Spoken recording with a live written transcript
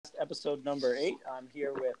episode number 8. I'm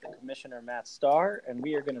here with the Commissioner Matt Starr, and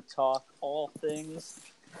we are going to talk all things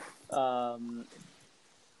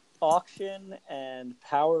auction and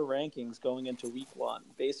power rankings going into Week 1.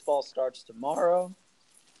 Baseball starts tomorrow.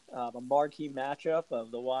 A marquee matchup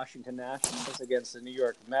of the Washington Nationals against the New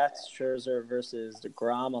York Mets. Scherzer versus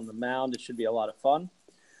DeGrom on the mound. It should be a lot of fun.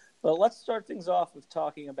 But let's start things off with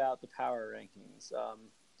talking about the power rankings.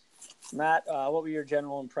 Matt, what were your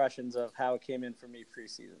general impressions of how it came in for me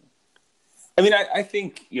preseason? I mean, I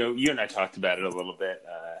think, you and I talked about it a little bit.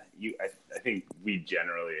 I think we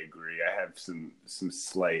generally agree. I have some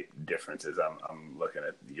slight differences. I'm looking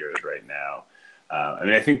at yours right now.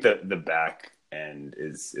 I think that the back end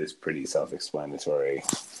is pretty self-explanatory.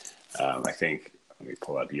 I think, let me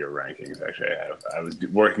pull up your rankings. Actually, I was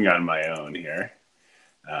working on my own here.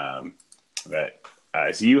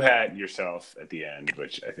 So you had yourself at the end,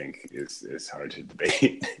 which I think is hard to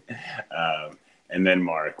debate. And then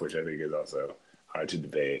Mark, which I think is also hard to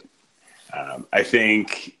debate. I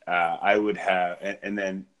think I would have, and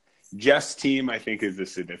then Jeff's team, I think, is a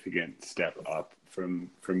significant step up from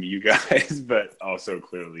you guys, but also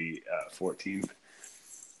clearly 14th.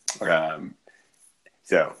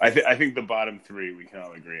 So I think the bottom three we can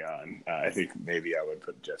all agree on. I think maybe I would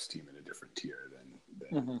put Jeff's team in a different tier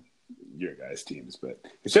than your guys' teams, but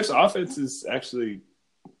Jeff's offense is actually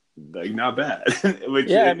not bad.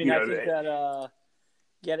 Which, I think that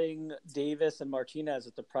getting Davis and Martinez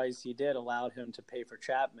at the price he did allowed him to pay for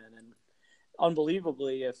Chapman, and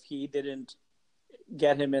unbelievably, if he didn't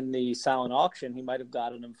get him in the silent auction, he might have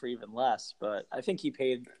gotten him for even less. But I think he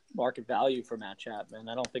paid market value for Matt Chapman.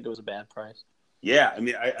 I don't think it was a bad price. Yeah,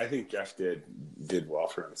 I think Jeff did well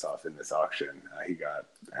for himself in this auction.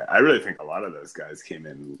 I really think a lot of those guys came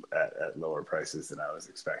in at lower prices than I was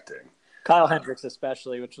expecting. Kyle Hendricks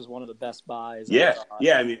especially, which was one of the best buys. Yeah.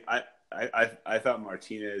 I thought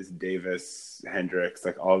Martinez, Davis, Hendricks,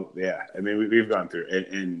 we've gone through it.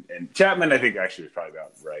 And Chapman, I think actually was probably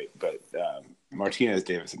about right, but Martinez,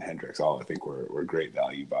 Davis, and Hendricks all I think were great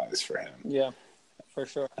value buys for him. Yeah, for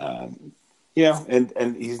sure. And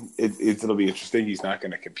it'll be interesting. He's not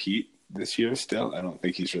going to compete this year still. I don't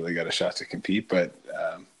think he's really got a shot to compete, but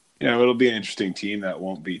it'll be an interesting team that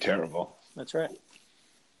won't be terrible. That's right.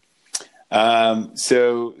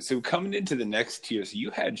 So coming into the next tier, so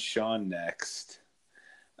you had Sean next.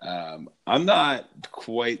 I'm not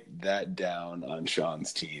quite that down on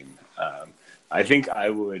Sean's team. I think I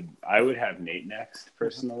would have Nate next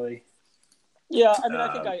personally. Yeah,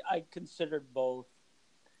 I think I considered both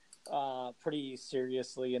pretty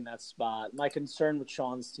seriously in that spot. My concern with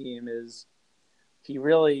Sean's team is he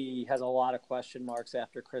really has a lot of question marks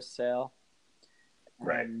after Chris Sale.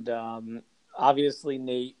 Right. And obviously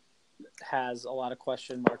Nate has a lot of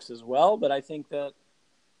question marks as well, but I think that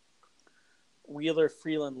Wheeler,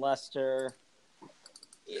 Freeland, Lester,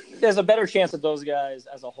 there's a better chance that those guys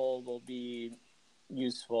as a whole will be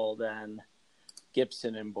useful than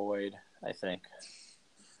Gibson and Boyd, I think.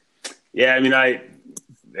 Yeah, I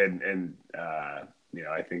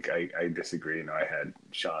think I disagree. I had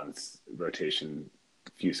Sean's rotation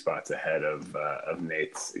a few spots ahead of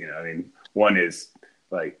Nate's. One is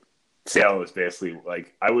Sale is basically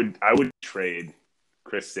I would trade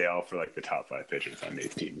Chris Sale for the top 5 pitchers on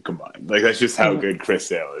Nate's team combined. That's just how good Chris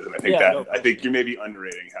Sale is, and I think I think you're maybe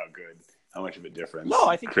underrating how much of a difference. No,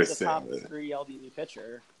 I think Chris he's a top Sale is. 3 LDV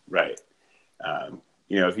pitcher. Right.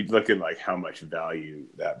 If you look at how much value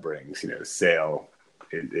that brings, Sale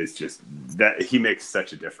is just that he makes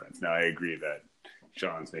such a difference. Now I agree that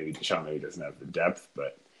Sean maybe doesn't have the depth,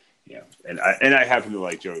 but and I happen to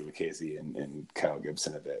like Joey Lucchesi and Kyle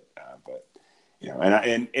Gibson a bit, but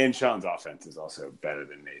and Sean's offense is also better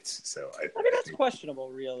than Nate's. So that's questionable,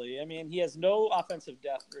 really. He has no offensive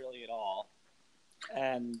depth really at all,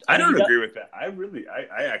 and I don't agree with that.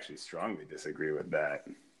 I actually strongly disagree with that.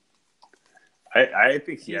 I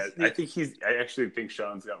think he has. I actually think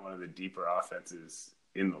Sean's got one of the deeper offenses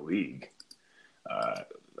in the league.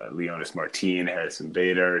 Leonis Martin, Harrison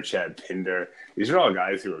Bader, Chad Pinder. These are all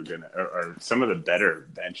guys who are some of the better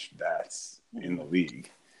bench bats in the league,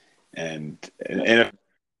 and a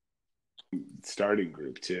starting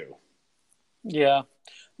group too. Yeah,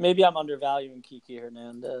 maybe I'm undervaluing Kike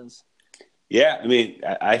Hernandez. Yeah,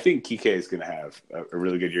 I think Kike is going to have a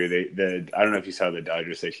really good year. I don't know if you saw the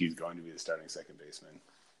Dodgers said he's going to be the starting second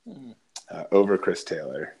baseman over Chris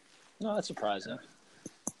Taylor. No, that's surprising.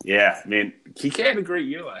 Yeah, Kike had a great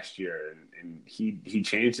year last year, and he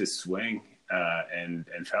changed his swing and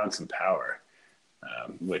found some power,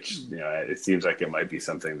 which it seems like it might be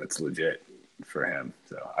something that's legit for him.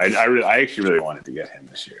 So I actually really wanted to get him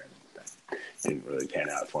this year. didn't really pan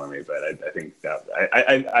out for me. But I think that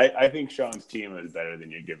I think Sean's team is better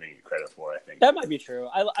than you're giving it credit for. I think that might be true.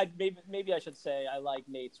 I maybe I should say I like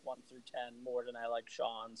Nate's 1 through 10 more than I like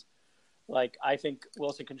Sean's. Like, I think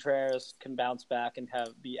Wilson Contreras can bounce back and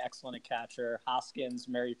be excellent at catcher. Hoskins,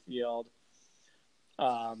 Merrifield,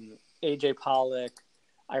 AJ Pollock.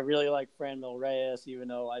 I really like Franmil Reyes, even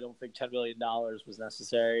though I don't think $10 million was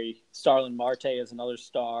necessary. Starlin Marte is another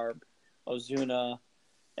star. Ozuna.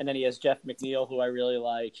 And then he has Jeff McNeil, who I really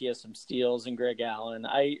like. He has some steals, and Greg Allen.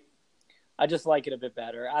 I just like it a bit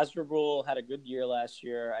better. Asdrubal had a good year last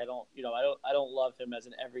year. I don't love him as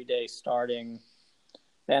an everyday starting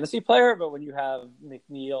fantasy player, but when you have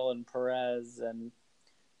McNeil and Perez and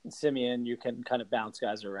Simeon, you can kind of bounce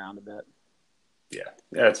guys around a bit. Yeah,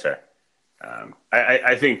 that's fair.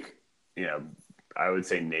 I think, I would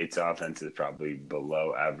say Nate's offense is probably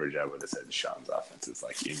below average. I would have said Sean's offense is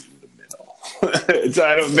like in the middle. So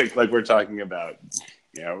I don't think like we're talking about,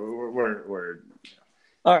 we're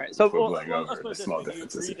all right. So let's put it this way. Do you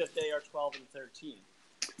agree that they are 12 and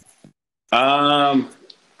 13?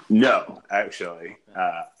 No, actually,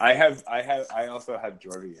 I also have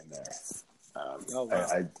Jordy in there. Oh,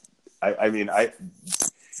 wow. I mean, I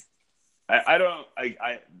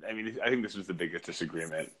think this was the biggest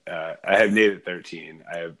disagreement. I have Nate at 13.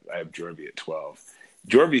 I have Jorby at 12.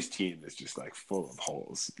 Jorby's team is just like full of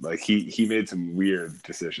holes. Like he made some weird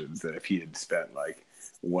decisions that if he had spent like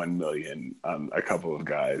 $1 million on a couple of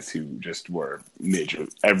guys who just were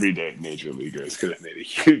everyday major leaguers, could have made a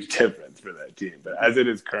huge difference for that team. But as it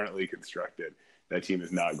is currently constructed, that team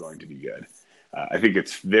is not going to be good. I think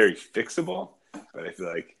it's very fixable, but I feel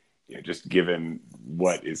like, just given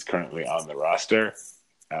what is currently on the roster,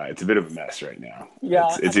 it's a bit of a mess right now. Yeah,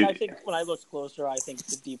 I think when I looked closer, I think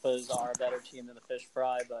the Deepas are a better team than the Fish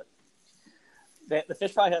Fry, but the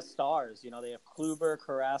Fish Fry has stars. They have Kluber,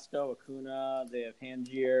 Carrasco, Acuna. They have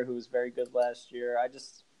Hangier, who was very good last year. I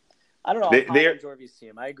don't know. They are Jorby's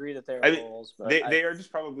team. I agree that they're holes, but they are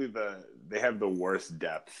just probably they have the worst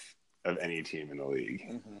depth of any team in the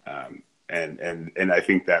league, and I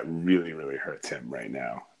think that really, really hurts him right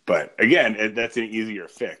now. But again, that's an easier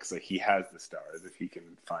fix. Like, he has the stars. If he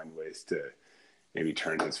can find ways to maybe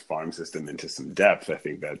turn his farm system into some depth, I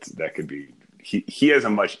think that could be. He has a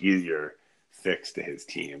much easier fix to his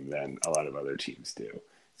team than a lot of other teams do.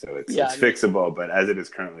 So it's fixable, but as it is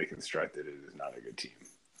currently constructed, it is not a good team.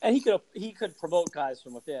 And he could promote guys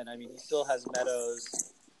from within. I mean, he still has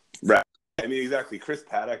Meadows. Right. I mean, exactly. Chris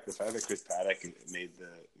Paddock. The fact that Chris Paddock made the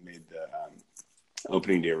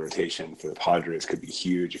opening day rotation for the Padres could be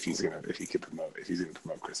huge if he's gonna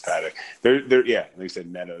promote Chris Paddock. Like you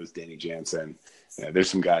said, Meadows, Danny Jansen. There's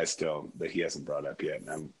some guys still that he hasn't brought up yet,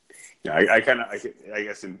 and I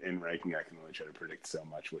guess in ranking I can only try to predict so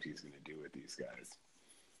much what he's going to do with these guys.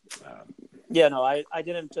 I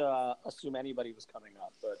didn't assume anybody was coming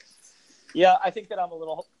up, but I think that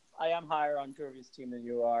I am higher on Jorby's team than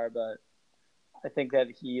you are, but I think that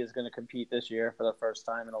he is going to compete this year for the first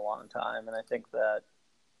time in a long time, and I think that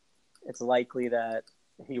it's likely that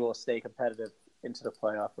he will stay competitive into the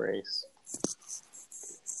playoff race.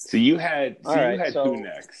 So you had who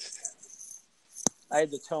next? I had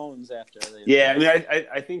the Tones after. I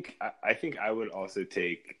mean, I think I would also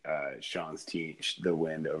take Sean's team, the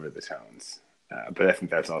Wind, over the Tones, but I think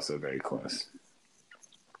that's also very close.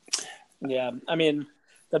 Yeah, I mean,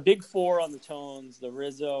 the big four on the Tones, the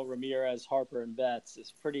Rizzo, Ramirez, Harper, and Betts,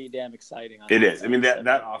 is pretty damn exciting. It is. I mean,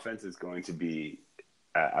 that offense is going to be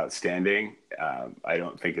outstanding. I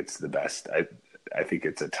don't think it's the best. I think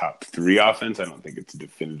it's a top 3 offense. I don't think it's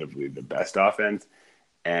definitively the best offense.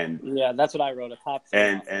 And that's what I wrote, a top 3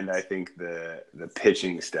 and I think the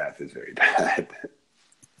pitching staff is very bad.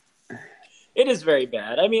 It is very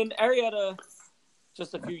bad. I mean, Arrieta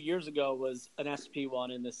just a few years ago was an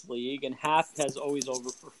SP1 in this league, and Happ has always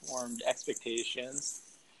overperformed expectations.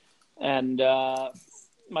 And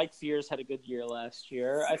Mike Fears had a good year last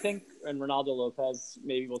year, I think, and Ronaldo Lopez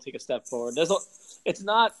maybe will take a step forward. It's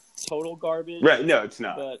not total garbage, right? No, it's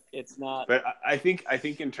not. But it's not. But I think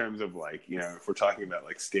in terms of if we're talking about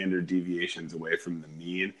standard deviations away from the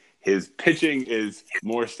mean, his pitching is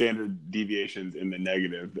more standard deviations in the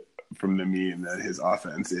negative from the mean than his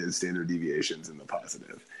offense is standard deviations in the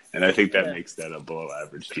positive. And I think that makes that a below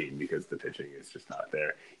average team because the pitching is just not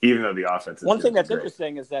there, even though the offense is. One thing that's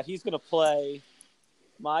interesting is that he's going to play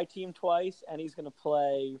my team twice, and he's going to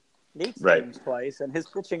play Nate's teams twice, and his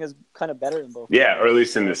pitching is kind of better than both. Yeah, or at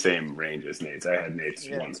least in the same range as Nate's. I had Nate's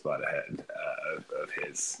one spot ahead of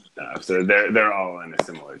his. So they're all in a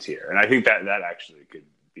similar tier. And I think that actually could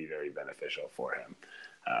be very beneficial for him.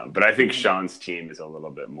 But I think Sean's team is a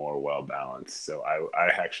little bit more well balanced. So I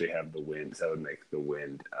actually have the Wind. So that would make the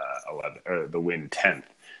Wind 11 or the Wind 10th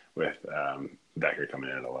with Becker coming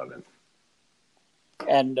in at 11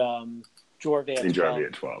 and Jorvay and Jorvay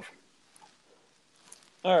at 12.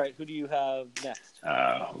 All right, who do you have next?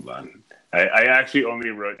 Hold on. I actually only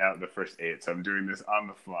wrote out the first 8, so I'm doing this on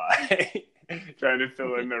the fly, trying to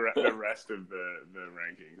fill in the rest of the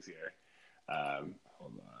rankings here. Hold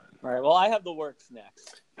on. All right, well, I have the Works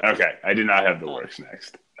next. Okay, I did not have the Works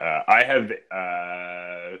next. I have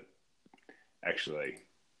actually.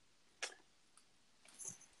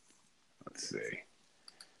 Let's see.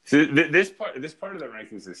 So this part of the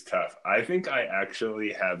rankings is tough. I think I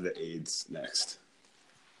actually have the AIDS next.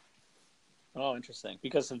 Oh, interesting.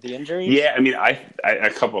 Because of the injuries? Yeah, I mean, I a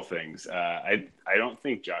couple things. I don't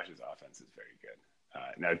think Josh's offense is very good.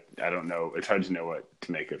 Now, I don't know. It's hard to know what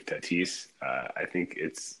to make of Tatis. I think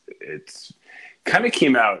it's kind of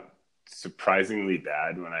came out surprisingly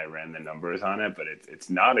bad when I ran the numbers on it, but it's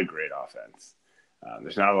not a great offense.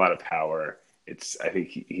 There's not a lot of power. I think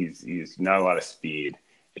he's not a lot of speed.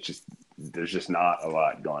 It's just there's just not a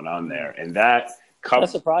lot going on there, and that.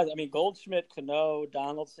 That's surprising. I mean, Goldschmidt, Cano,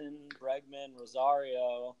 Donaldson, Bregman,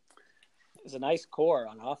 Rosario is a nice core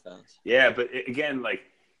on offense. Yeah, but again, like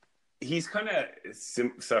he's kind of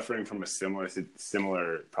suffering from a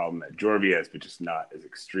similar problem that Jorvay has, but just not as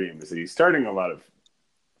extreme. Is that he's starting a lot of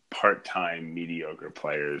part-time mediocre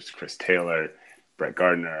players: Chris Taylor, Brett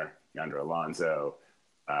Gardner, Yonder Alonso,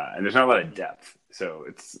 and there's not a lot of depth. So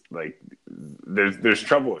it's like there's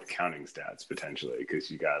trouble with counting stats potentially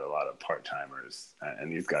because you got a lot of part-timers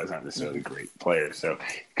and these guys aren't necessarily great players. So,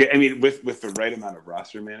 I mean, with the right amount of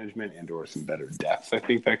roster management and or some better depth, I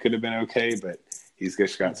think that could have been okay, but he's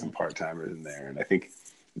just got some part-timers in there. And I think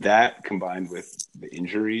that combined with the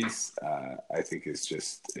injuries, I think is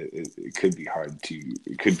just, it could be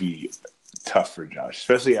it could be tough for Josh,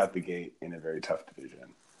 especially out the gate in a very tough division.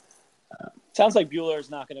 Sounds like Buehler's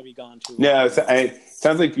not going to be gone too long. No, it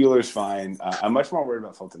sounds like Buehler's fine. I'm much more worried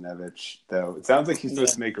about Fultonevich, though. It sounds like he's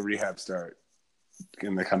supposed to make a rehab start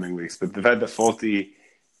in the coming weeks. But the fact that Fulte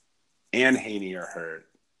and Haney are hurt,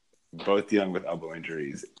 both dealing with elbow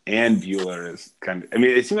injuries, and Buehler is kind of – I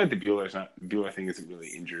mean, it seems like the Buehler thing isn't really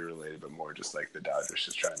injury-related, but more just like the Dodgers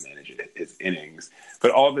just trying to manage his innings.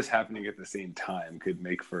 But all of this happening at the same time could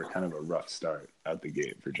make for kind of a rough start out the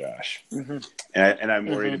gate for Josh. Mm-hmm. And I'm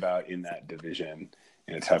worried about in that division,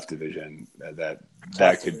 in a tough division, that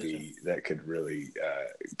could really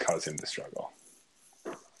cause him to struggle.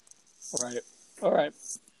 All right.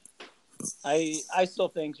 I still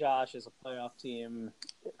think Josh is a playoff team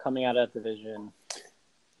coming out of that division.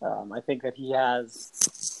 I think that he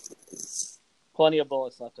has plenty of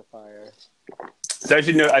bullets left to fire. So I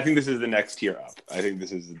think this is the next tier up. I think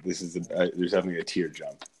there's definitely a tier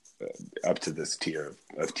jump up to this tier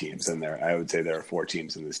of teams in there. I would say there are 4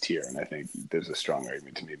 teams in this tier, and I think there's a strong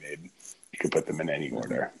argument to be made. You could put them in any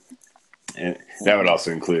order, and that would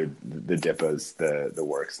also include the Dippas, the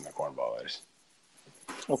Works, and the Cornballers.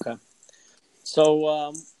 Okay.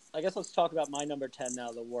 So I guess let's talk about my number 10 now,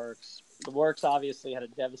 the Works. The Works obviously had a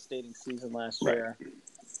devastating season last year,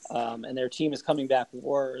 and their team is coming back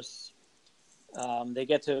worse. They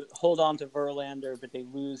get to hold on to Verlander, but they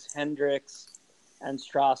lose Hendricks and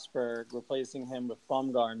Strasburg, replacing him with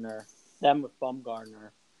Bumgarner.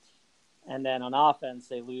 And then on offense,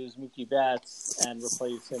 they lose Mookie Betts and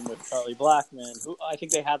replace him with Charlie Blackmon, who I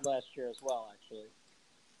think they had last year as well, actually.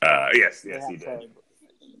 Yes, he did.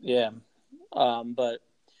 Yeah. But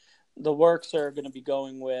the Works are going to be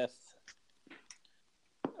going with,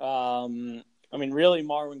 really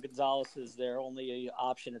Marwin Gonzalez is their only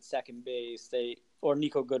option at second base. Or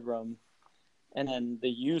Nico Goodrum. And then the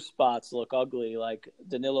U spots look ugly, like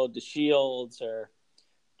Danilo DeShields or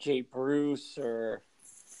Jay Bruce or.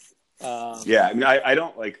 I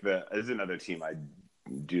don't like as another team. I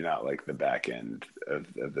do not like the back end of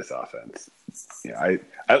this offense.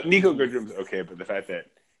 Nico Goodrum's okay, but the fact that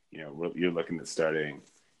you're looking at starting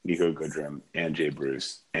Nico Goodrum and Jay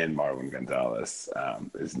Bruce and Marwin Gonzalez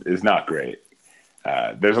is not great.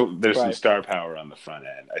 There's some star power on the front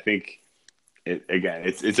end. I think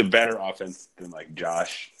it's a better offense than like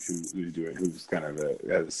Josh, who's kind of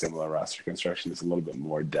has a similar roster construction. It's a little bit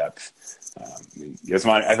more depth.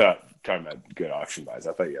 Yasmani, I thought, talking about good auction buys,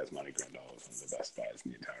 I thought Yasmani Grandal was one of the best buys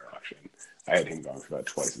in the entire auction. I had him going for about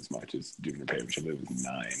twice as much as Duvernay-Pavich. I believe it was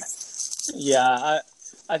 9. Yeah,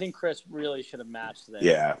 I think Chris really should have matched that.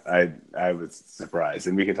 Yeah, I was surprised,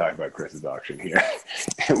 and we can talk about Chris's auction here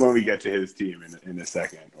when we get to his team in a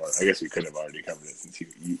second. Or I guess we could have already covered it since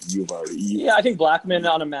you've already. Yeah, I think Blackman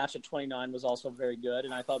on a match at 29 was also very good,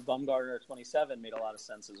 and I thought Bumgarner at 27 made a lot of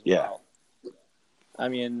sense as well. I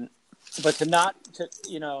mean, but to not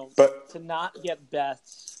get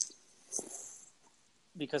Betts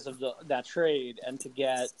because of that trade, and to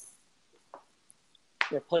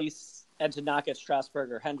not get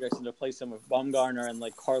Strasburg or Hendricks and to replace him with Bumgarner and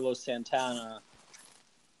like Carlos Santana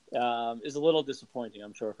is a little disappointing,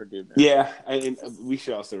 I'm sure, for Dubner. Yeah, we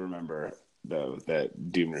should also remember though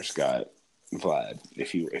that Dubner's got Vlad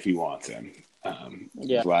if he wants him.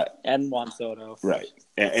 Vlad and Juan Soto, right?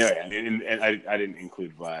 And I didn't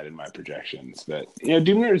include Vlad in my projections, but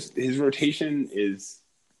Dubner's his rotation is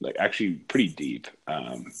like actually pretty deep.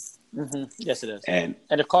 Yes, it is. And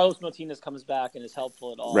if Carlos Martinez comes back and is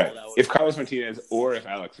helpful at all, right? If Carlos Martinez or if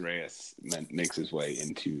Alex Reyes makes his way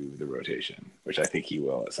into the rotation, which I think he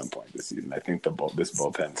will at some point this season, I think this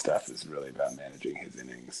bullpen stuff is really about managing his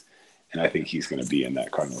innings, and I think he's going to be in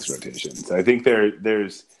that Cardinals rotation. So I think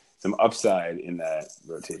there's some upside in that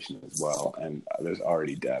rotation as well, and there's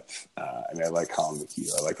already depth. I like Colin McHugh,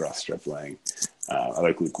 I like Ross Stripling, I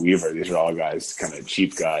like Luke Weaver. These are all guys, kind of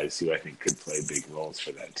cheap guys who I think could play big roles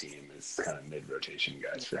for that team as kind of mid-rotation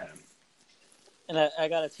guys for him. And I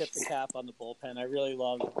got to tip the cap on the bullpen. I really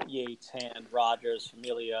love Yates, Hand, Rogers,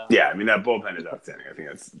 Familia. Yeah, I mean, that bullpen is outstanding. I think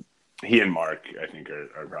he and Mark, I think,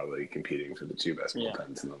 are probably competing for the two best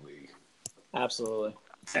bullpens in the league. Absolutely.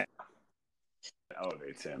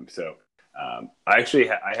 Elevates him. So I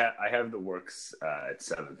actually I have the works at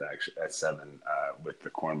seven with the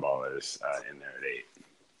Cornballers in there at 8.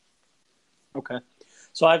 Okay,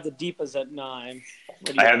 so I have the Deepas at 9.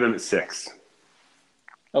 I have them at 6.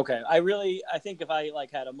 Okay, I think if I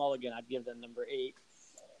had a mulligan, I'd give them number 8,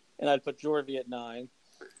 and I'd put Jorvi at 9.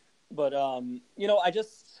 But I'm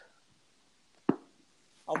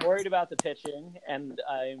worried about the pitching, and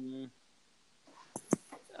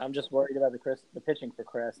I'm just worried about the pitching for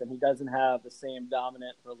Chris, and he doesn't have the same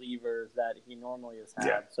dominant relievers that he normally has had.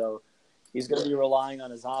 Yeah. So he's going to be relying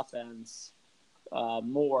on his offense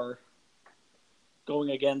more,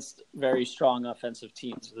 going against very strong offensive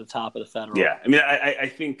teams at the top of the Federal. Yeah, I mean, I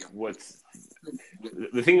think what's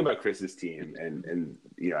the thing about Chris's team, and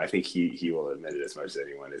I think he will admit it as much as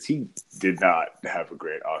anyone, is he did not have a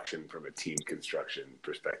great auction from a team construction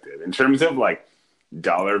perspective in terms of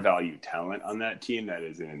dollar value talent on that team. That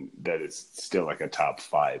is still a top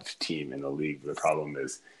 5 team in the league. The problem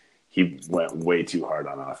is he went way too hard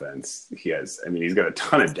on offense. He's got a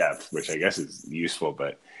ton of depth, which I guess is useful,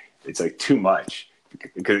 but it's too much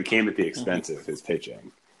because it came at the expense of his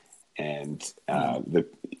pitching. And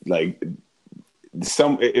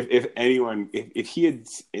if he had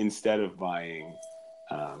instead of buying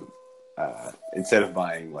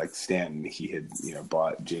Stanton, he had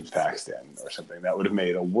bought James Paxton or something, that would have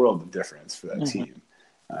made a world of difference for that team.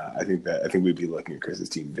 I think we'd be looking at Chris's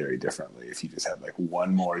team very differently if he just had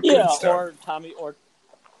one more good start. Or Tommy,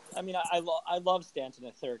 I love Stanton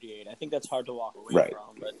at 38. I think that's hard to walk away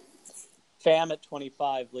from, but Pham at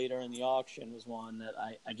 25 later in the auction was one that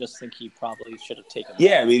I just think he probably should have taken.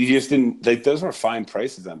 Yeah, I mean, he just didn't those were fine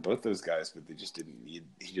prices on both those guys, but he just didn't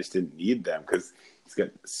need them because he's got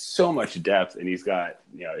so much depth, and he's got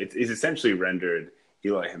he's essentially rendered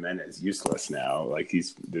Eloy Jimenez useless now.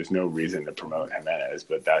 There's no reason to promote Jimenez,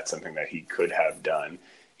 but that's something that he could have done.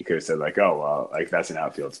 He could have said that's an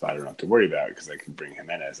outfield spot I don't have to worry about because I can bring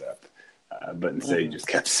Jimenez up. But instead he just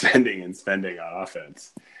kept spending on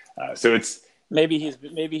offense. So it's maybe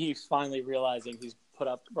he's finally realizing he's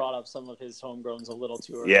brought up some of his homegrowns a little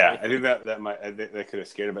too early. Yeah, I think that could have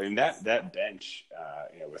scared him. I mean, that bench,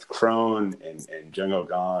 with Crone and Jung Ho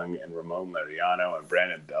Gong and Ramon Laureano and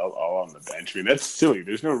Brandon Belt all on the bench. I mean, that's silly.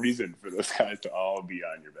 There's no reason for those guys to all be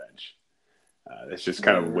on your bench. That's just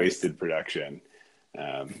kind of wasted production.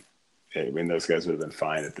 I mean, those guys would have been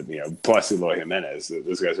fine at the plus Eloy Jimenez.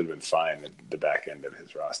 Those guys would have been fine at the back end of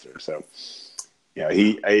his roster. So.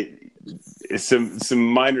 Some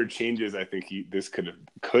minor changes. I think this could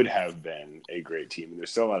have been a great team. And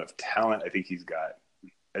there's still a lot of talent. I think he's got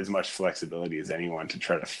as much flexibility as anyone to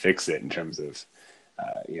try to fix it in terms of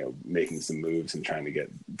making some moves and trying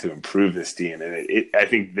to improve this team. And I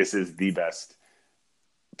think this is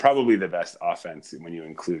probably the best offense when you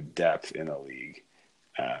include depth in the league.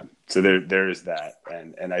 So there is that,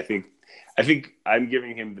 and I think I'm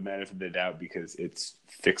giving him the benefit of the doubt because it's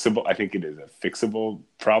fixable. I think it is a fixable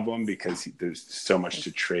problem because there's so much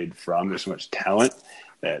to trade from. There's so much talent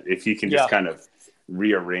that if you can just kind of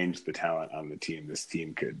rearrange the talent on the team, this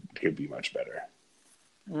team could be much better.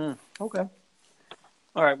 Okay.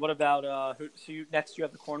 All right. What about next? You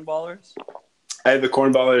have the Cornballers. I had the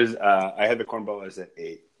Cornballers. I had the Cornballers at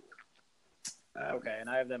 8. Okay, and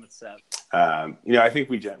I have them at 7. I think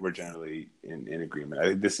we're generally in agreement. I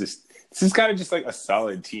think this is kind of just like a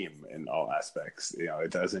solid team in all aspects.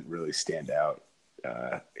 It doesn't really stand out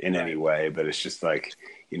in any way, but it's just like,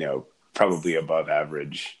 probably above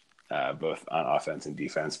average, both on offense and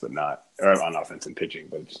defense, but not, or on offense and pitching,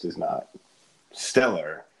 but it just is not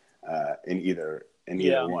stellar in either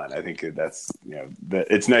one. I think that's,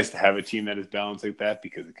 it's nice to have a team that is balanced like that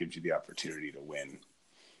because it gives you the opportunity to win,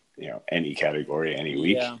 any category, any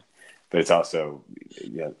week. Yeah. But it's also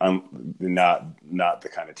not the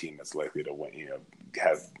kind of team that's likely to win,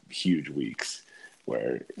 have huge weeks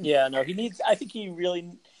where. Yeah, no,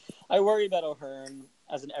 I worry about O'Hearn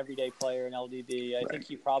as an everyday player in LDD. I think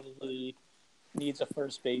he probably needs a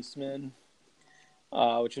first baseman,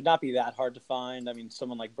 which would not be that hard to find. I mean,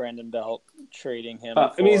 someone like Brandon Belt trading him.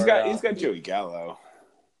 He's got Joey Gallo.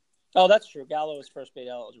 Oh, that's true. Gallo is first base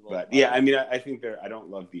eligible. But yeah, I mean, I think I don't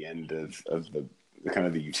love the end of the kind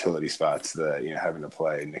of the utility spots, having to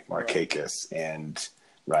play Nick Markakis and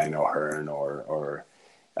Ryan O'Hearn or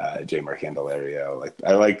J-Mark Candelario. Like,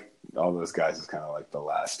 I like all those guys as kind of like the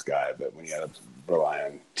last guy, but when you have to rely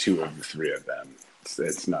on 2 of the 3 of them,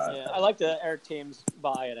 it's not. Yeah, I like the Eric Thames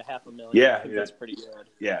buy at $500,000. Yeah, I think that's pretty good.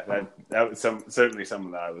 Yeah, that was certainly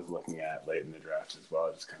someone that I was looking at late in the draft as well.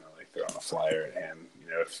 Just kind of like throwing a flyer at him.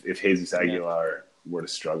 If Jesus Aguilar were to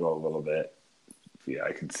struggle a little bit,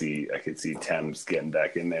 I could see Thames getting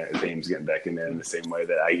back in there in the same way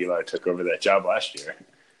that Aguilar took over that job last year.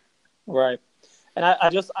 Right, and I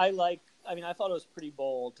thought it was pretty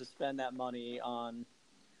bold to spend that money on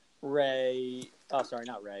Ray. Oh, sorry,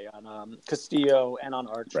 not Ray. On Castillo and on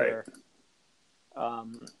Archer.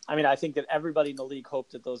 Right. I think that everybody in the league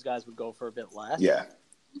hoped that those guys would go for a bit less. Yeah.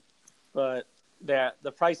 But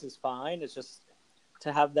the price is fine. It's just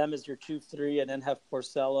to have them as your 2-3 and then have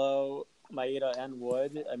Porcello, Maeda, and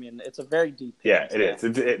Wood. I mean, it's a very deep. Yeah, it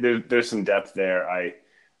is. There's some depth there.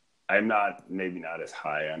 I'm maybe not as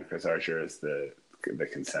high on Chris Archer as the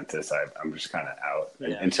consensus. I'm just kind of out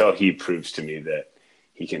until he proves to me that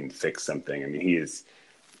he can fix something. I mean, he is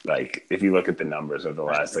like, if you look at the numbers of the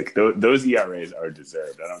last, like those ERAs are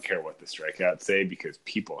deserved. I don't care what the strikeouts say because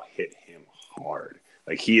people hit him hard.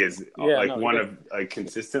 Like he is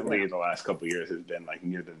consistently the last couple of years has been like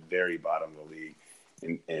near the very bottom of the league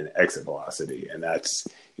in exit velocity. And that's,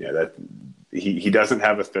 that he doesn't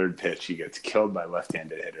have a third pitch. He gets killed by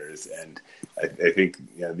left-handed hitters. And I think,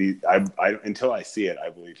 until I see it, I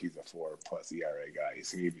believe he's a 4+ ERA guy.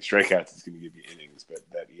 He's going to give you strikeouts. He's going to give you innings, but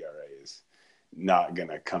that ERA is not going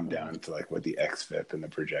to come down to like what the xFIP and the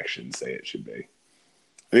projections say it should be.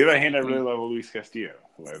 On the other hand, I really love Luis Castillo,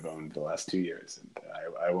 who I've owned the last 2 years, and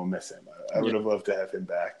I will miss him. I would have loved to have him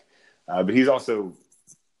back, but he's also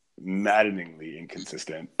maddeningly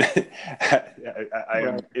inconsistent. I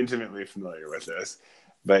am intimately familiar with this,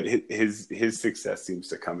 but his success seems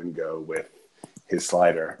to come and go with his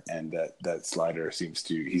slider, and that slider seems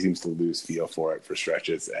to lose feel for it for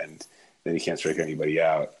stretches, and then he can't strike anybody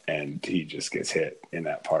out, and he just gets hit in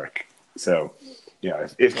that park. So,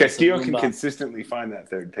 if Castillo can consistently find that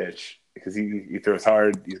third pitch, because he throws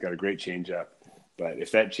hard, he's got a great changeup. But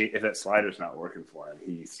if that slider's not working for him,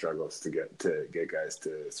 he struggles to get guys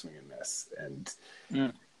to swing and miss. And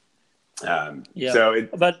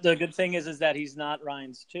but the good thing is that he's not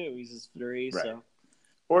Ryan's 2; he's his 3. Right. So,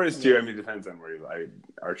 or his 2. I mean, it depends on where you like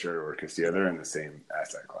Archer or Castillo. They're in the same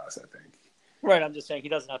asset class, I think. Right. I'm just saying he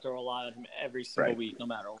doesn't have to rely on him every single week, no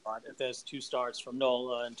matter what. If there's 2 starts from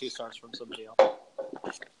Nola and 2 starts from somebody else.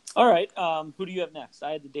 All right. Who do you have next?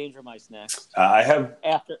 I had the Danger Mice next. I have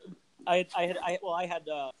after. I had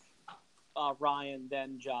Ryan,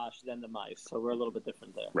 then Josh, then the Mice. So we're a little bit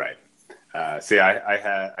different there. Right. I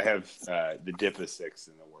have the Dip of 6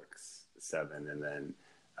 and the Works 7, and then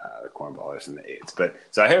the Cornballers in the 8s. But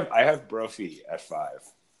so I have Brophy at 5.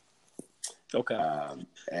 Okay.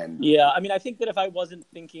 And I mean, I think that if I wasn't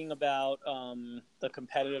thinking about the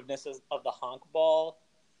competitiveness of the honk ball,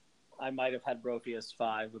 I might have had Brophy as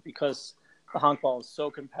 5, but because the honk ball is so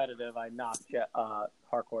competitive, I knocked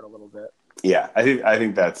Harcourt a little bit. Yeah, I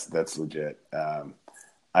think that's legit. I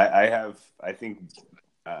think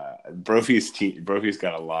Brophy's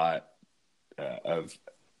got a lot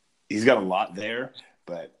he's got a lot there,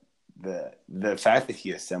 but the fact that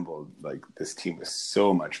he assembled like this team with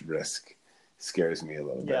so much risk scares me a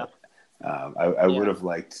little bit. I would have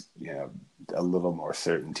liked a little more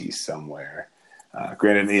certainty somewhere.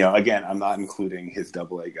 Granted, again, I'm not including his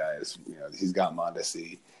AA guys. He's got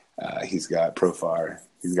Mondesi. He's got Profar.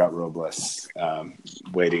 He's got Robles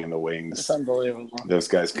waiting in the wings. It's unbelievable. Those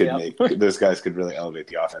guys could those guys could really elevate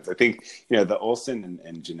the offense. I think the Olsen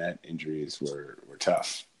and Jeanette injuries were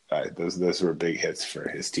tough. Those were big hits for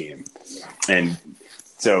his team, and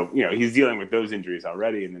so he's dealing with those injuries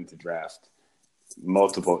already, and then to draft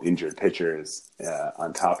multiple injured pitchers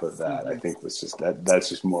on top of that, I think was just that's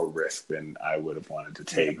just more risk than I would have wanted to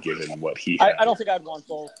take given what he had. I don't think I'd want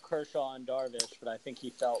both Kershaw and Darvish, but I think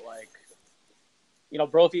he felt like,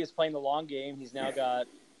 Brophy is playing the long game. He's now got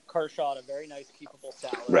Kershaw at a very nice, keepable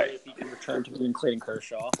salary if he can return to being Clayton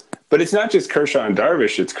Kershaw. But it's not just Kershaw and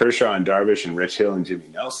Darvish. It's Kershaw and Darvish and Rich Hill and Jimmy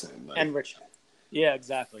Nelson. And Rich. Yeah,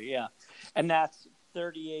 exactly. Yeah. And that's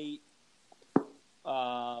 38,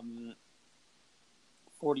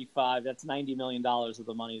 45. That's $90 million of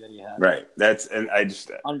the money that he had. Right. I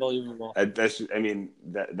just unbelievable.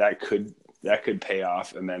 That could pay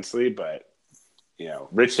off immensely, but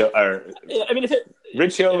Rich Hill.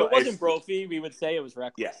 Rich Hill. If it wasn't Brophy, we would say it was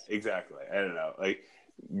reckless. Yeah, exactly. I don't know.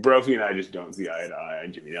 Brophy and I just don't see eye to eye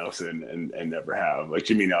on Jimmy Nelson and never have.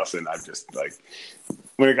 Jimmy Nelson, I'm just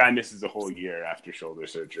when a guy misses a whole year after shoulder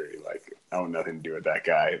surgery, I want nothing to do with that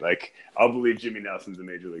guy. I'll believe Jimmy Nelson's a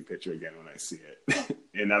major league pitcher again when I see it.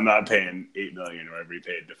 And I'm not paying $8 million or whatever he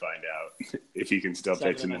paid to find out if he can still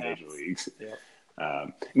pitch in the major leagues. Yeah.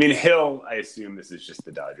 Hill, I assume this is just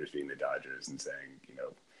the Dodgers being the Dodgers and saying,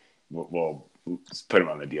 we'll put him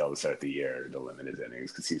on the deal to start the year to limit his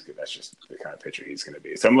innings because that's just the kind of pitcher he's going to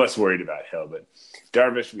be. So I'm less worried about Hill, but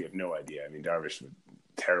Darvish, we have no idea. Darvish was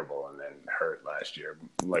terrible and then hurt last year,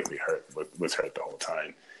 was hurt the whole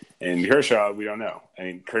time. And Kershaw, we don't know.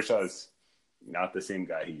 Kershaw's not the same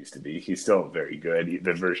guy he used to be. He's still very good.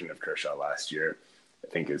 The version of Kershaw last year, I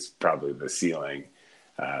think, is probably the ceiling.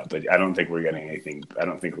 But I don't think we're getting anything. I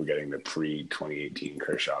don't think we're getting the pre-2018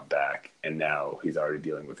 Kershaw back. And now he's already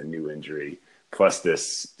dealing with a new injury, plus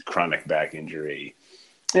this chronic back injury.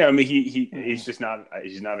 He's just not.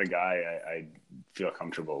 He's not a guy I feel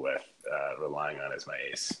comfortable with relying on as my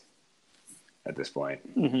ace at this point.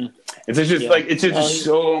 Mm-hmm. It's just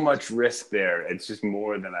so much risk there. It's just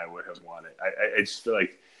more than I would have wanted. I just feel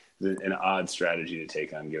like an odd strategy to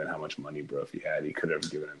take on, given how much money Brophy had. He could have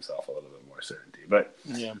given himself a little bit more certainty. But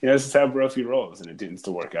this is how Brophy rolls, and it didn't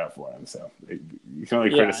still work out for him. So you can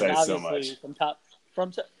only criticize so much.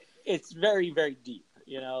 From it's very, very deep.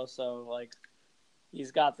 So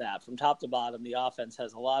he's got that from top to bottom. The offense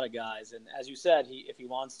has a lot of guys, and as you said, if he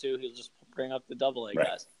wants to, he'll just bring up the AA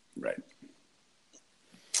guys. Right.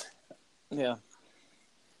 Yeah.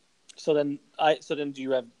 So then, do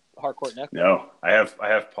you have Harcourt next? No, I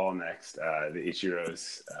have Paul next. The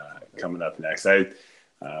Ichiro's coming up next. I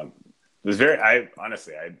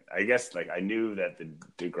guess I knew that the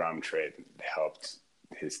DeGrom trade helped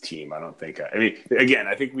his team. I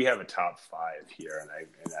think we have a top 5 here, and I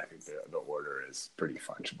think the order is pretty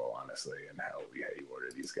fungible, honestly, in how you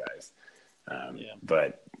order these guys.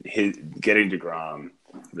 But getting DeGrom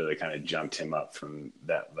really kind of jumped him up from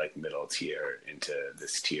that middle tier into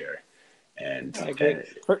this tier. And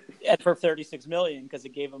for $36 million, because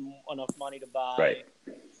it gave him enough money to buy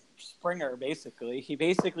Springer. Basically, he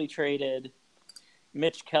traded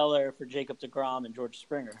Mitch Keller for Jacob DeGrom and George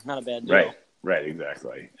Springer. Not a bad deal. Right,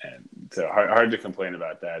 exactly. And so hard to complain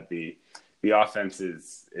about that. The offense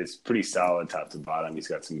is pretty solid top to bottom. He's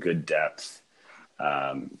got some good depth.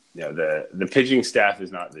 The pitching staff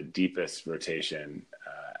is not the deepest rotation.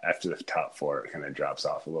 After the top 4, it kind of drops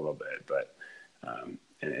off a little bit, but.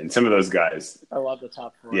 And some of those guys, I love the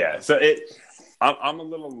top 4. Yeah, so I'm a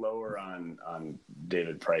little lower on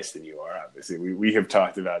David Price than you are. Obviously, we have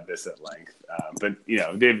talked about this at length, but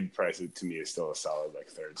David Price to me is still a solid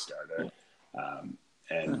third starter,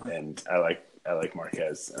 and I like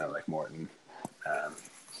Marquez and I like Morton a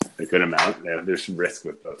good amount. There's some risk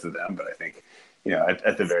with both of them, but I think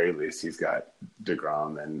at the very least he's got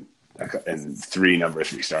DeGrom and 3 number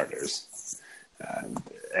 3 starters.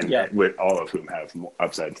 With all of whom have more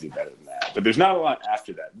upside to do better than that. But there's not a lot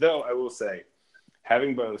after that. Though I will say,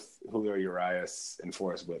 having both Julio Urias and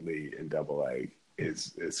Forrest Whitley in AA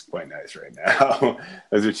is quite nice right now.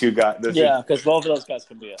 Those are 2 guys. Because both of those guys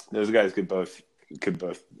could be up. Those guys could both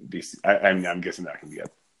be. I'm guessing that can be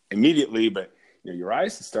up immediately. But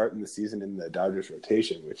Urias is starting the season in the Dodgers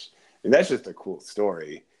rotation, which that's just a cool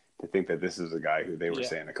story to think that this is a guy who they were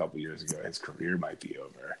saying a couple years ago his career might be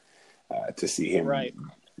over. To see him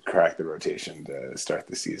crack the rotation to start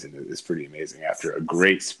the season is pretty amazing after a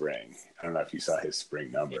great spring. I don't know if you saw his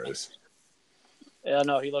spring numbers. Yeah,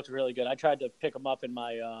 no, he looked really good. I tried to pick him up in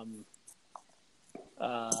my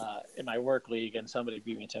work league, and somebody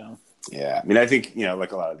beat me to him. Yeah, I mean, I think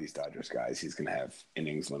like a lot of these Dodgers guys, he's going to have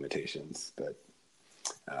innings limitations, but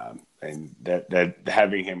and that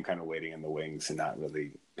having him kind of waiting in the wings and not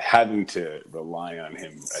really having to rely on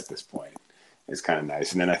him at this point is kind of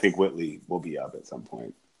nice. And then I think Whitley will be up at some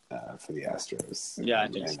point for the Astros. Yeah, I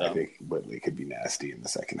think so. I think Whitley could be nasty in the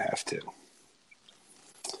second half too.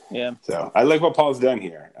 Yeah. So I like what Paul's done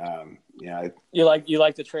here. You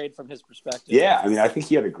like the trade from his perspective. Yeah, I mean, I think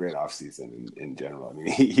he had a great offseason in general. I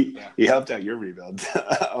mean, he helped out your rebuild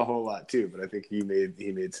a whole lot too. But I think he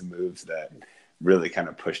made some moves that really kind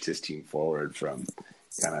of pushed his team forward from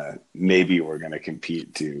kind of maybe we're going to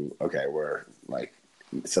compete to okay, we're like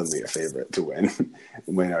suddenly a favorite to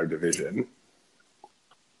win our division.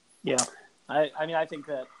 Yeah, I mean, I think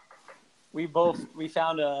that we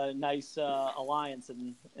found a nice alliance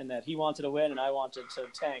in that he wanted to win and I wanted to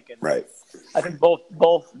tank, and right. I think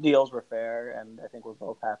both deals were fair, and I think we're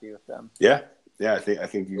both happy with them. Yeah. I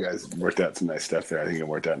think you guys worked out some nice stuff there. I think it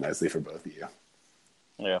worked out nicely for both of you.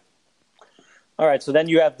 Yeah. All right, so then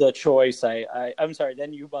you have the choice. I'm sorry.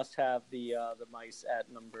 Then you must have the mice at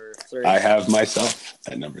number 3. I have myself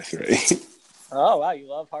at number 3. Oh wow, you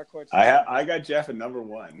love hardcore. I got Jeff at number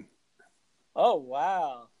 1. Oh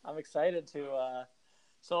wow, I'm excited to.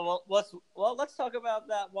 So let's talk about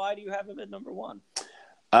that. Why do you have him at number 1?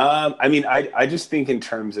 I mean, I just think in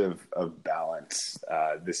terms of balance,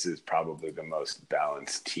 this is probably the most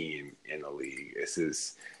balanced team in the league. This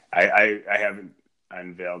is I haven't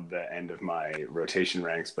unveiled the end of my rotation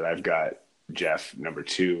ranks, but I've got Jeff number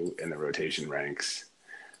 2 in the rotation ranks,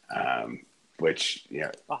 which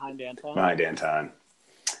behind Anton.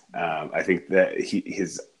 I think that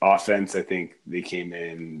his offense, I think they came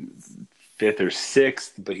in 5th or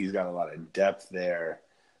 6th, but he's got a lot of depth there.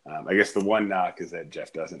 I guess the one knock is that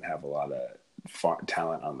Jeff doesn't have a lot of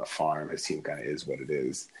talent on the farm. His team kind of is what it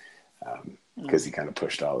is because he kind of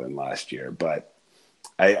pushed all in last year. But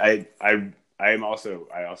I also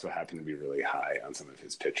happen to be really high on some of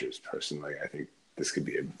his pitchers personally. I think this could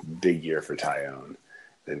be a big year for Tyone.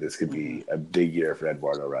 I think this could be a big year for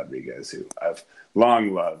Eduardo Rodriguez, who I've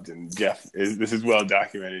long loved. And this is well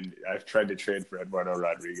documented. I've tried to trade for Eduardo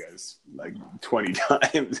Rodriguez like 20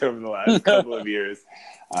 times over the last couple of years.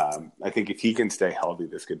 I think if he can stay healthy,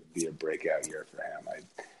 this could be a breakout year for him.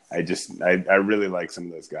 I really like some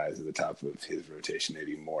of those guys at the top of his rotation,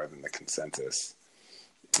 maybe more than the consensus.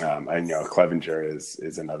 I know Clevenger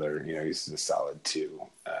is another, he's a solid 2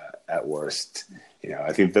 at worst.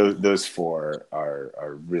 I think those 4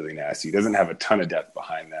 are really nasty. He doesn't have a ton of depth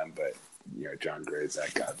behind them, but John Gray,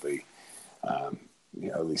 Zach Godley,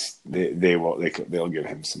 at least they'll give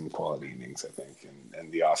him some quality innings, I think, and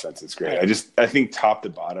the offense is great. I think top to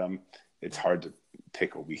bottom, it's hard to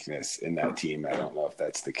pick a weakness in that team. I don't know if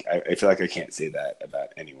that's I feel like I can't say that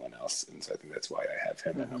about anyone else, and so I think that's why I have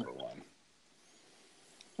him at number 1.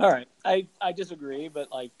 All right. I disagree, but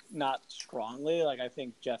not strongly. I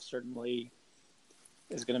think Jeff certainly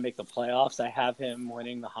is going to make the playoffs. I have him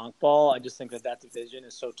winning the honk ball. I just think that division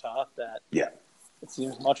is so tough that it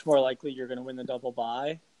seems much more likely you're going to win the double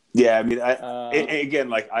bye. Yeah, I mean, I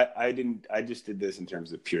just did this in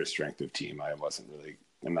terms of pure strength of team. I'm not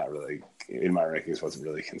really in my rankings. Wasn't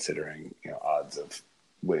really considering odds of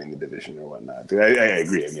winning the division or whatnot. I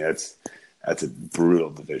agree. I mean, that's a brutal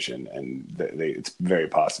division, and it's very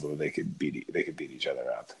possible they could beat each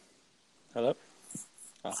other up. Hello?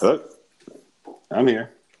 Oh. Hello? I'm here.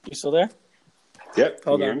 You still there? Yep.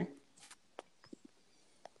 Hold on. Hear me?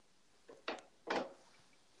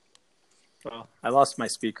 Well, I lost my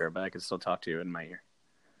speaker, but I can still talk to you in my ear.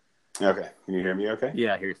 Okay. Can you hear me okay?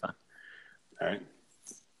 Yeah, I hear you fine. All right.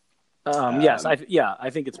 Yes, I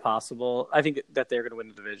think it's possible. I think that they're going to win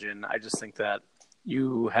the division. I just think that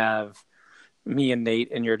you have me and Nate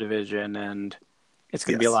in your division, and it's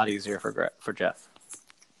going to be a lot easier for Jeff.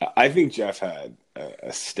 I think Jeff had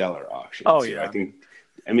a stellar auction. Oh yeah.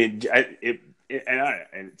 And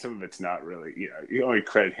some of it's not really. You only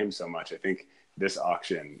credit him so much. I think this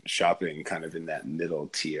auction, shopping kind of in that middle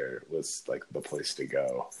tier, was like the place to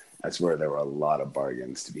go. That's where there were a lot of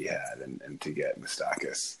bargains to be had, and to get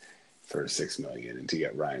Moustakas for $6 million, and to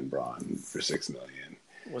get Ryan Braun for $6 million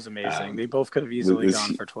was amazing. They both could have easily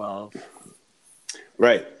gone for 12.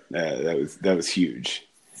 Right, that was huge,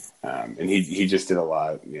 and he just did a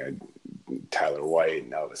lot. Tyler White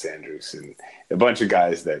and Elvis Andrus and a bunch of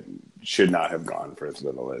guys that should not have gone for as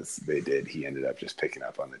little as they did. He ended up just picking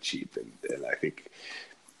up on the cheap, and I think.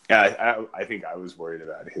 I think I was worried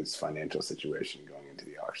about his financial situation going into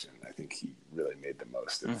the auction. I think he really made the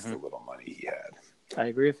most of the little money he had. I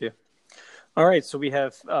agree with you. All right, so we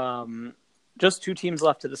have just 2 teams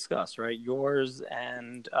left to discuss, right? Yours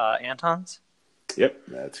and Anton's? Yep,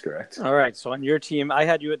 that's correct. All right. So on your team, I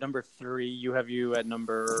had you at number 3. You have you at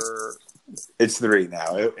number. It's 3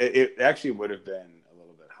 now. It actually would have been a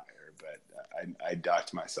little bit higher, but I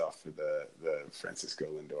docked myself for the Francisco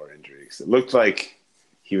Lindor injury. So it looked like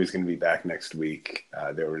he was going to be back next week.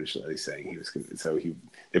 They were initially saying he was going to. So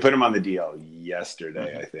they put him on the DL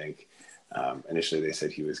yesterday, I think. Initially, they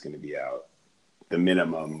said he was going to be out the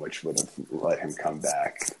minimum, which would have let him come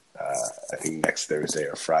back, I think, next Thursday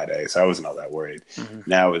or Friday. So I wasn't all that worried.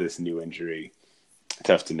 Now with this new injury,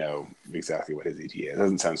 tough to know exactly what his ETA is. It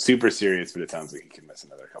doesn't sound super serious, but it sounds like he can miss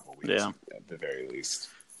another couple of weeks at the very least.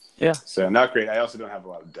 Yeah. So not great. I also don't have a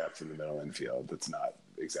lot of depth in the middle infield. That's not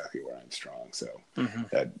exactly where I'm strong. So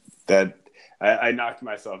I knocked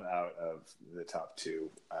myself out of the top 2,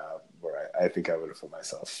 where I think I would have put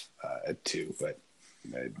myself at 2, but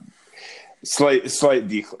slight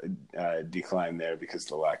decline there because of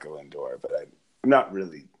the lack of Lindor. But I'm not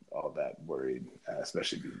really all that worried,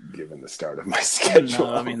 especially given the start of my schedule.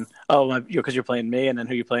 No, I mean, because you're playing me, and then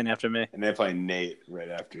who you playing after me? And they're playing Nate right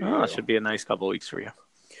after you. Oh, it should be a nice couple of weeks for you.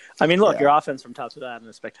 I mean, look, your offense from top to bottom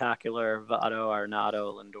is spectacular. Votto,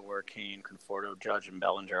 Arenado, Lindor, Kane, Conforto, Judge, and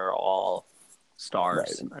Bellinger are all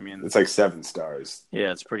stars. Right. I mean, it's like 7 stars.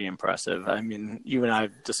 Yeah, it's pretty impressive. I mean, you and I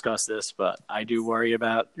have discussed this, but I do worry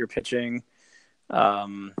about your pitching.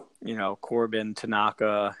 Corbin,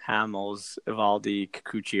 Tanaka, Hamels, Evaldi,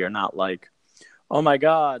 Kikuchi are not like, oh my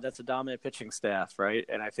God, that's a dominant pitching staff, right?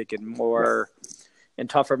 And I think in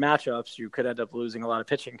tougher matchups, you could end up losing a lot of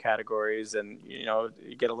pitching categories, and you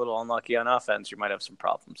get a little unlucky on offense, you might have some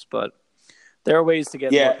problems. But there are ways to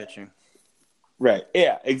get more pitching. Right.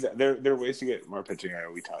 Yeah. Exactly. There are ways to get more pitching. I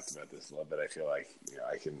know we talked about this a little bit. I feel like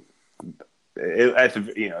I can.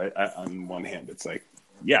 On one hand, it's like,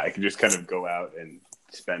 I can just kind of go out and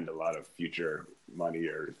spend a lot of future money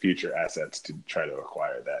or future assets to try to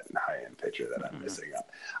acquire that high-end pitcher that I'm missing out.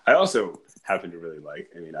 I also happen to really like.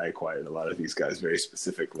 I mean, I acquired a lot of these guys very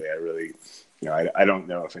specifically. I really, I don't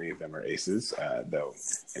know if any of them are aces, though.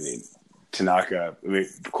 I mean, Tanaka,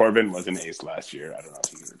 Corbin was an ace last year. I don't know if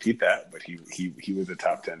he can repeat that, but he was a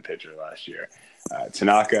top 10 pitcher last year.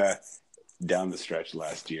 Tanaka, down the stretch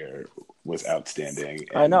last year, was outstanding.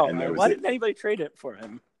 I know. Why didn't anybody trade it for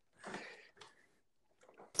him?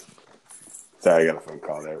 Sorry, I got a phone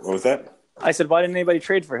call there. What was that? I said, why didn't anybody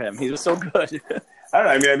trade for him? He was so good. I don't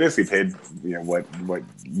know. I mean, I basically paid what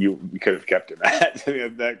you could have kept him at.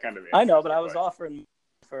 That kind of. I know, but I was offering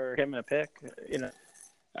for him a pick.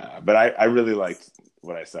 But I really liked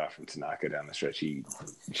what I saw from Tanaka down the stretch. He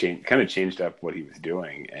kind of changed up what he was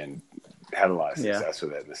doing and had a lot of success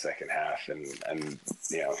with it in the second half. And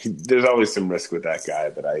there's always some risk with that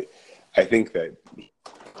guy, but I think that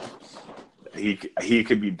he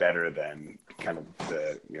could be better than kind of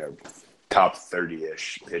the top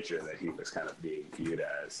 30-ish pitcher that he was kind of being viewed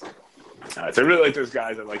as. So I really like those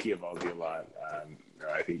guys. I like Eovaldi a lot.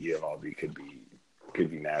 I think Eovaldi could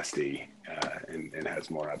be nasty and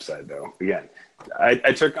has more upside, though. Again,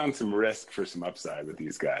 I took on some risk for some upside with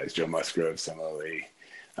these guys. Joe Musgrove similarly,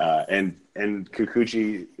 and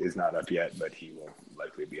Kikuchi is not up yet, but he will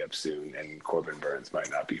likely be up soon. And Corbin Burns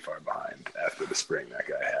might not be far behind after the spring that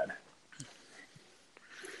guy had.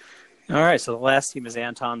 All right, so the last team is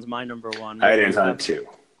Anton's, my number 1. I had Anton at 2.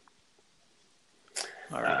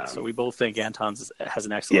 All right, so we both think Anton's has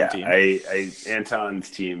an excellent team. Anton's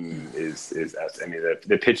team is. I mean,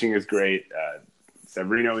 the pitching is great.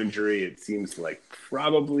 Severino injury, it seems like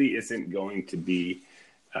probably isn't going to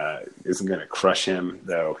crush him,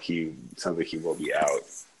 though. He sounds like he will be out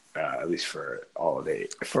at least for all of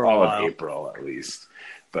April at least.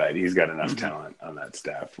 But he's got enough talent on that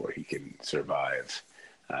staff where he can survive.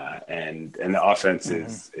 And the offense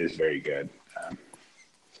is very good.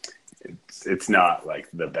 It's not like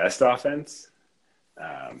the best offense,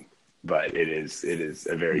 but it is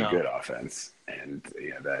a very good offense, and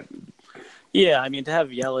that. Yeah, I mean, to have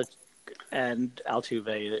Yelich and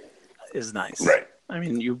Altuve is nice. Right. I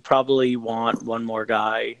mean, you probably want one more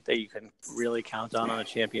guy that you can really count on a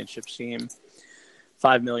championship team.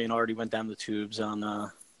 $5 million already went down the tubes on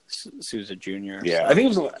Souza Jr. Yeah, so. I think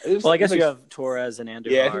it was. Well, I guess you have Torres and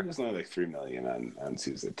Andujar. Yeah, I think it was only like $3 million on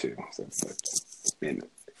Souza too. So,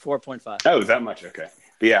 4.5. Oh, was that much? Okay,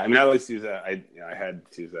 but yeah, I mean, I like Souza. I had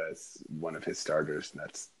Souza as one of his starters, and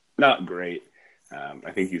that's not great.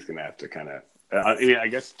 I think he's going to have to kind of. I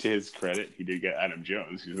guess to his credit, he did get Adam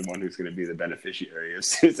Jones, who's the one who's going to be the beneficiary of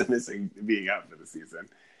Souza being out for the season.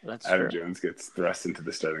 That's Adam true. Jones gets thrust into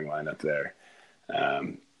the starting lineup there.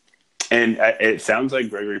 And it sounds like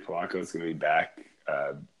Gregory Polanco is going to be back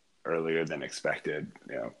earlier than expected.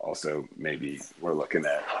 Also, maybe we're looking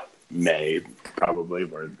at May, probably,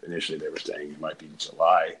 where initially they were saying it might be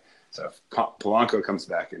July. So if Polanco comes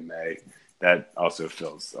back in May, that also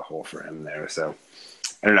fills the hole for him there. So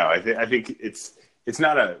I don't know. I think it's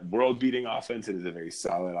not a world-beating offense. It is a very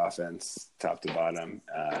solid offense, top to bottom,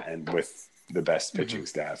 and with the best pitching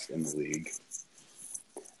staff in the league.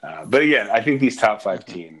 But again, I think these top 5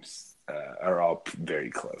 teams are all very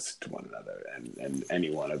close to one another, and any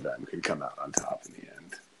one of them could come out on top in the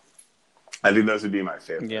end. I think those would be my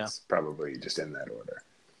favorites, probably just in that order.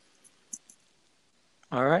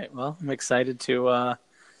 All right. Well, I'm excited for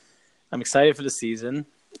the season.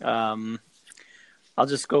 I'll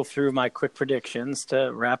just go through my quick predictions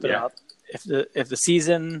to wrap it up. If the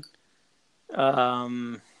season, if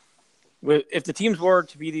the teams were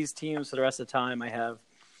to be these teams for the rest of the time, I have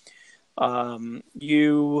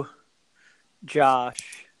you,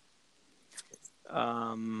 Josh,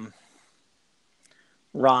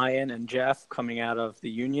 Ryan, and Jeff coming out of the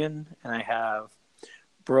Union, and I have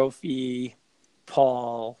Brophy,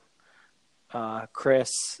 Paul,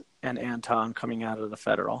 Chris, and Anton coming out of the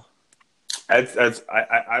Federal.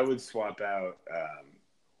 I would swap out.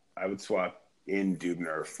 I would swap in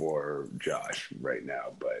Dubner for Josh right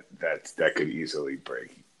now, but that could easily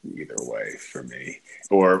break either way for me.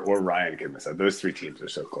 Or Ryan could miss out. Those 3 teams are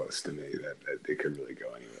so close to me that they could really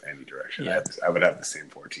go any direction. Yeah. I would have the same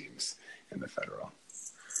 4 teams in the Federal.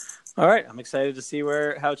 All right, I'm excited to see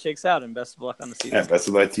how it shakes out, and best of luck on the season. Yeah, best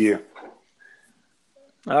of luck to you.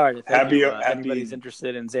 All right, if anybody's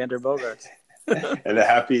interested in Xander Bogaerts. And a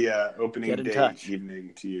happy opening day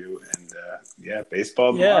evening to you. And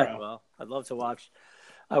baseball tomorrow. Yeah, well, I'd love to watch.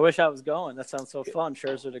 I wish I was going. That sounds so fun.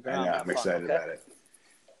 Scherzer to ground. I'm excited about it.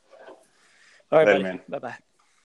 All right, Later, buddy. man. Bye-bye.